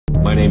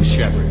My name's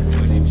Shepard.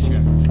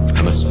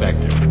 I'm a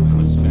Spectre.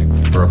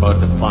 We're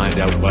about to find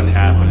out what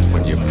happens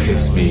when you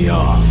piss me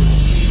off.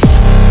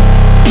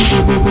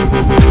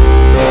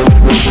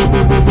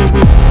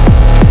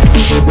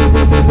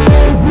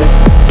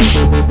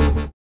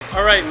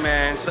 Alright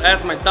man, so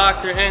as my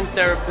doctor and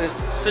therapist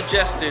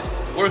suggested,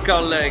 work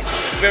out legs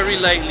very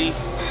lightly.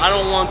 I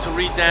don't want to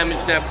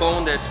re-damage that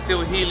bone that's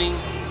still healing.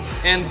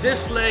 And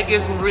this leg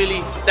isn't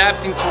really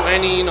adapting to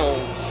any,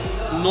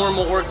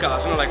 normal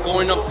workouts, like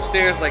going up the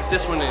stairs like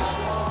this one is.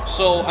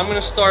 So I'm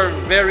gonna start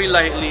very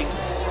lightly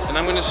and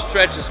I'm gonna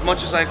stretch as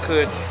much as I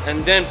could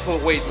and then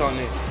put weights on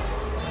it.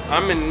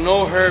 I'm in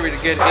no hurry to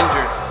get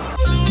injured.